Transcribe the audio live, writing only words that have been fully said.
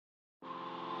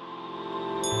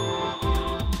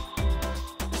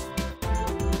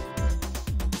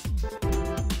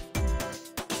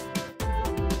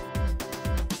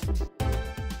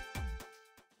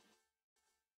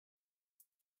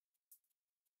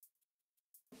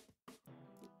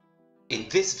In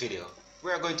this video,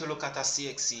 we are going to look at a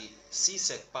CXC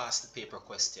CSEC past paper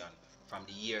question from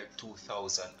the year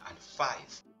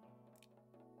 2005.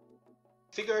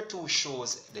 Figure 2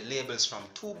 shows the labels from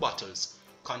two bottles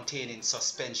containing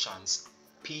suspensions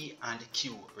P and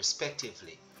Q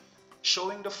respectively,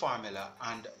 showing the formula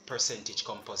and percentage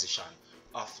composition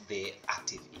of the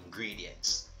active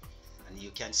ingredients. And you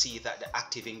can see that the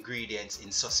active ingredients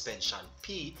in suspension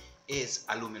P is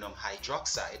aluminum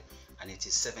hydroxide, and it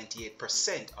is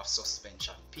 78% of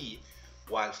suspension P,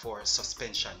 while for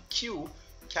suspension Q,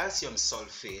 calcium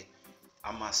sulfate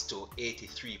amounts to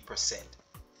 83%.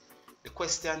 The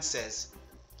question says,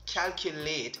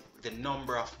 calculate the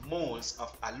number of moles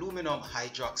of aluminum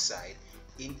hydroxide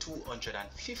in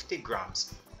 250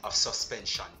 grams of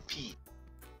suspension P.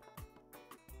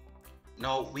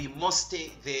 Now we must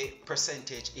take the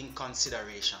percentage in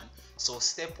consideration. So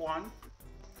step 1,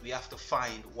 we have to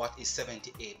find what is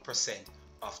 78%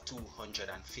 of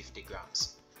 250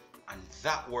 grams, and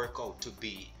that works out to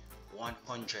be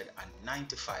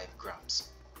 195 grams.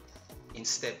 In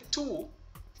step 2,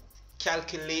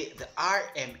 calculate the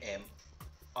RMM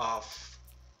of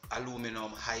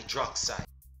aluminum hydroxide.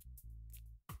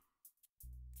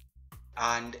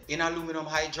 And in aluminum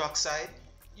hydroxide,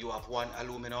 you have 1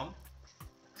 aluminum,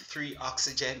 3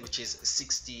 oxygen, which is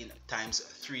 16 times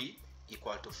 3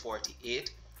 equal to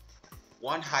 48,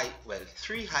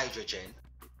 3 hydrogen,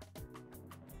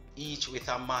 each with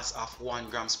a mass of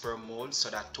 1 grams per mole, so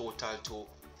that total to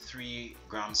 3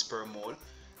 grams per mole,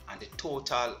 and the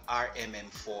total RMM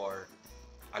for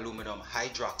aluminum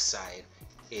hydroxide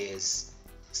is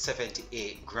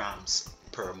 78 grams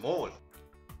per mole.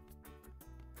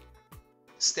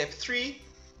 Step 3,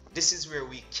 this is where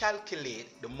we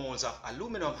calculate the moles of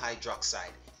aluminum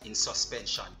hydroxide in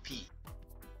suspension P.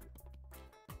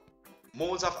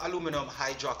 Moles of aluminum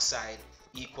hydroxide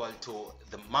equal to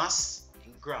the mass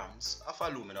in grams of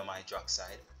aluminum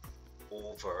hydroxide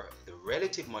over the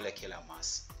relative molecular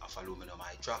mass of aluminum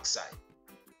hydroxide.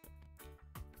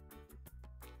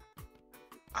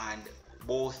 And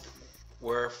both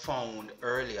were found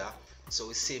earlier, so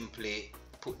we simply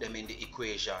put them in the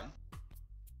equation.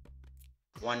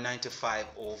 195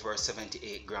 over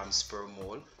 78 grams per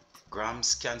mole.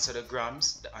 Grams cancel the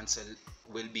grams, the answer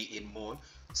will be in mole,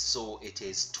 so it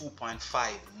is 2.5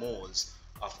 moles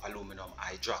of aluminum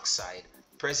hydroxide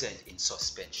present in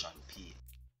suspension P.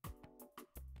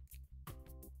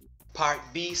 Part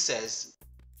B says,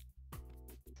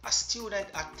 a student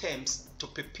attempts to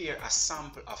prepare a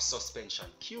sample of suspension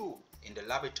Q in the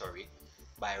laboratory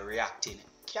by reacting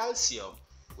calcium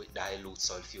with dilute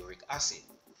sulfuric acid.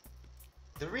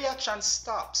 The reaction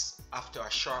stops after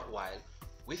a short while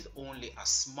with only a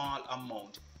small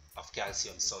amount of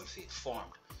calcium sulfate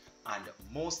formed and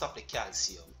most of the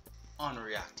calcium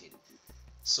unreacted.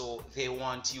 So they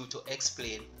want you to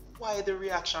explain why the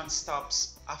reaction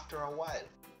stops after a while.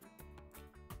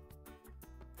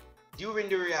 During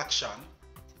the reaction,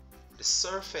 the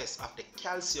surface of the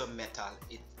calcium metal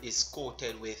is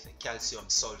coated with calcium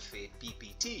sulfate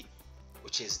PPT,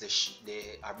 which is the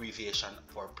abbreviation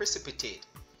for precipitate.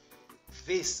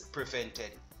 This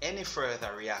prevented any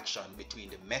further reaction between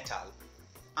the metal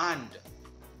and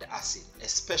the acid,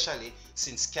 especially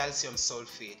since calcium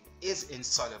sulfate is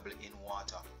insoluble in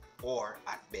water, or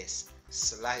at best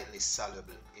slightly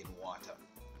soluble in water.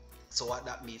 So what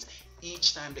that means,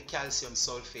 each time the calcium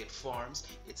sulfate forms,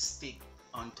 it sticks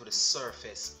onto the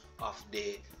surface of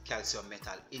the calcium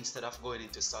metal instead of going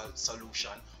into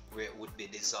solution where it would be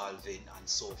dissolving and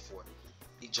so forth.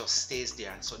 It just stays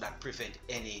there, and so that prevents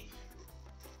any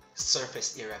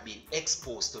surface area being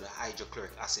exposed to the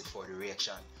hydrochloric acid for the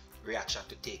reaction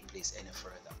to take place any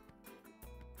further.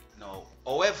 Now,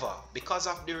 however, because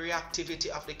of the reactivity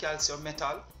of the calcium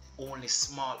metal, only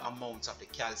small amounts of the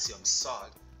calcium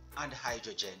salt and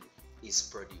hydrogen is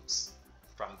produced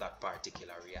from that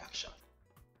particular reaction.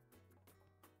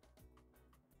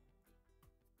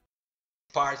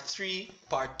 Part 2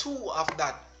 of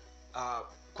that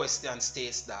question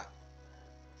states that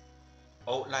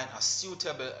outline a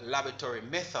suitable laboratory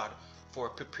method for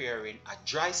preparing a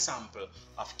dry sample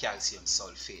of calcium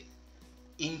sulfate.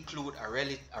 Include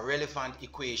a relevant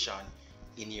equation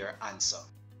in your answer.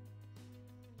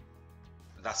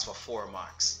 That's for 4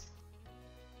 marks.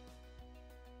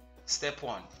 Step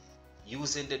 1.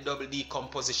 Using the double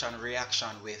decomposition reaction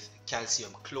with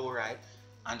calcium chloride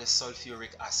and the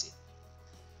sulfuric acid,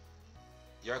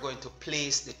 you're going to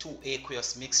place the two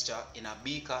aqueous mixture in a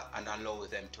beaker and allow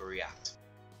them to react.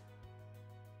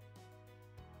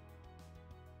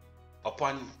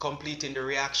 Upon completing the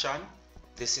reaction,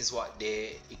 this is what the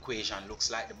equation looks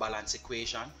like, the balance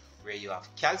equation, where you have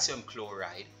calcium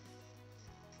chloride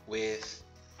with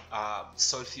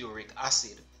sulfuric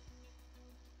acid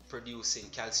producing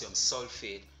calcium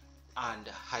sulfate and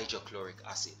hydrochloric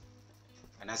acid.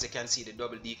 And as you can see, the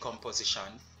double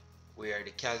decomposition where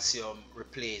the calcium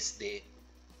replaced the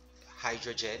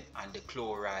hydrogen and the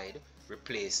chloride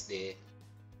replaced the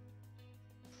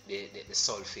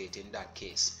sulfate in that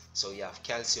case. So you have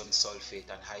calcium sulfate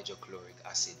and hydrochloric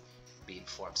acid being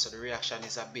formed. So the reaction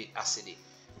is a bit acidic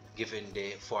given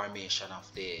the formation of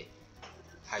the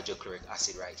hydrochloric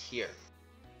acid right here.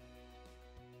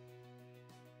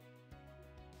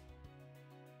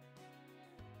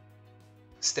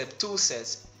 Step 2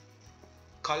 says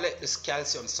collect this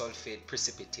calcium sulfate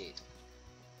precipitate.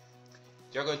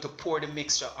 You're going to pour the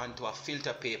mixture onto a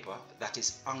filter paper that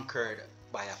is anchored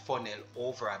by a funnel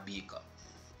over a beaker.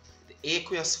 The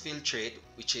aqueous filtrate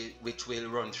which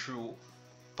will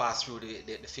pass through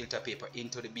the filter paper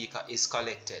into the beaker is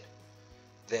collected.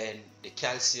 Then the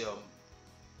calcium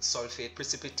sulfate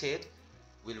precipitate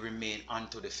will remain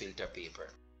onto the filter paper.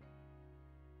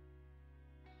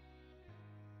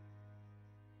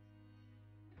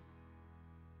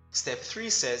 Step 3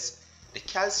 says the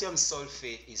calcium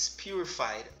sulfate is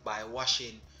purified by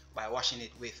washing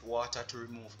it with water to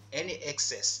remove any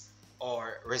excess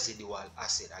or residual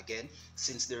acid. Again,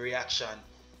 since the reaction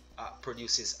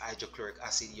produces hydrochloric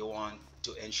acid, you want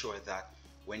to ensure that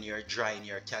when you're drying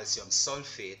your calcium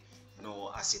sulfate,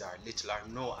 no acid or little or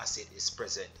no acid is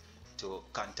present to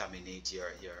contaminate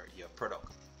your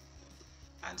product.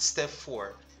 And step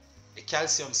 4, the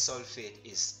calcium sulfate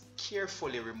is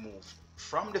carefully removed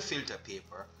from the filter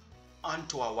paper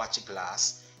onto a watch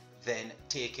glass, then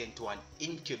taken to an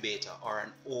incubator or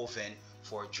an oven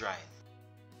for drying.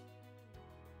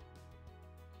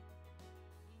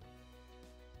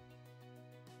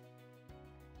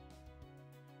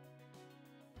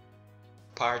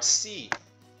 Part C,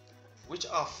 which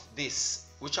of the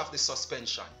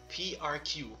suspension P or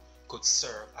Q could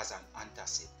serve as an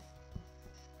antacid?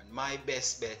 And my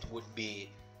best bet would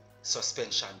be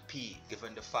suspension P,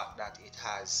 given the fact that it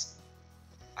has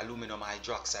aluminum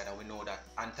hydroxide, and we know that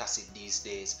antacid these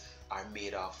days are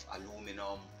made of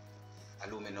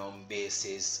aluminum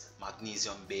bases,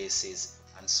 magnesium bases,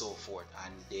 and so forth,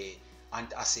 and the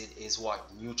antacid is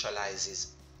what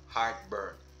neutralizes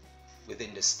heartburn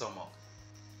within the stomach.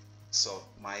 So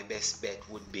my best bet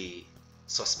would be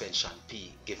suspension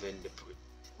P, given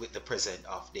with the presence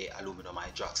of the aluminum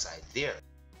hydroxide there.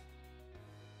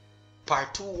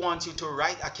 Part 2 wants you to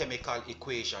write a chemical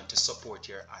equation to support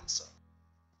your answer.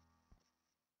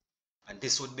 And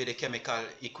this would be the chemical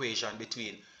equation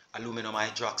between aluminum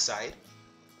hydroxide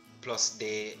plus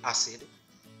the acid.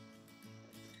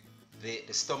 The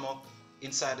stomach,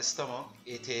 inside the stomach,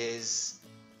 it is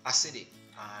acidic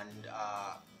and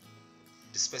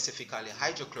specifically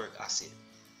hydrochloric acid.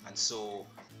 And so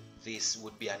this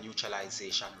would be a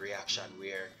neutralization reaction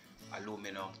where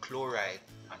aluminum chloride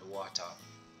and water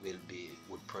will be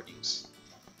produced.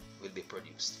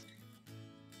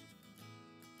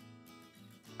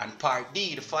 And part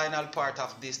D, the final part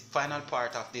of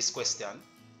this question,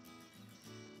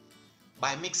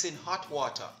 by mixing hot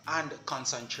water and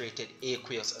concentrated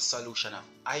aqueous solution of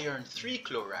iron 3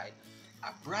 chloride,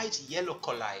 a bright yellow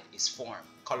colloid is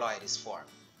formed.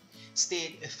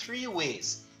 State 3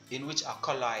 ways in which a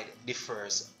colloid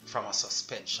differs from a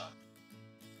suspension.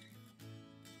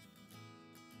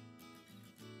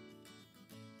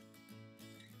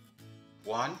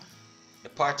 One, the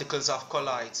particles of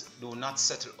colloids do not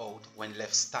settle out when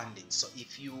left standing. So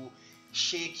if you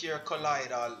shake your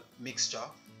colloidal mixture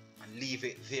and leave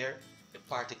it there, the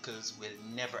particles will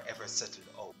never ever settle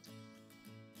out.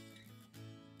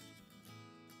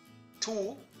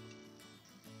 2,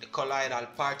 the colloidal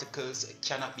particles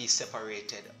cannot be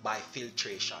separated by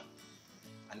filtration,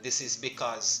 and this is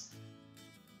because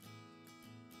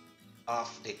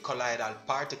of the colloidal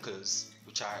particles,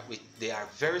 they are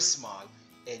very small,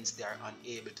 hence they are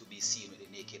unable to be seen with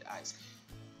the naked eyes.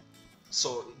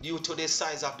 So due to the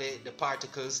size of the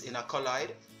particles in a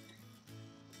colloid,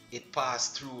 it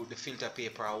passed through the filter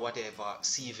paper or whatever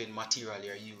sieving material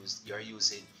you're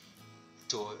using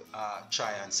to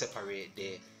try and separate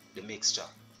the mixture.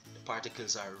 The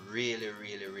particles are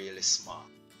really small.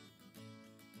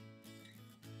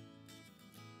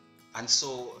 And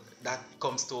so that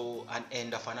comes to an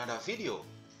end of another video.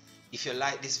 If you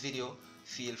like this video,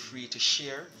 feel free to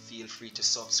share, feel free to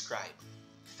subscribe.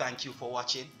 Thank you for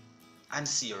watching, and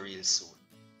see you real soon.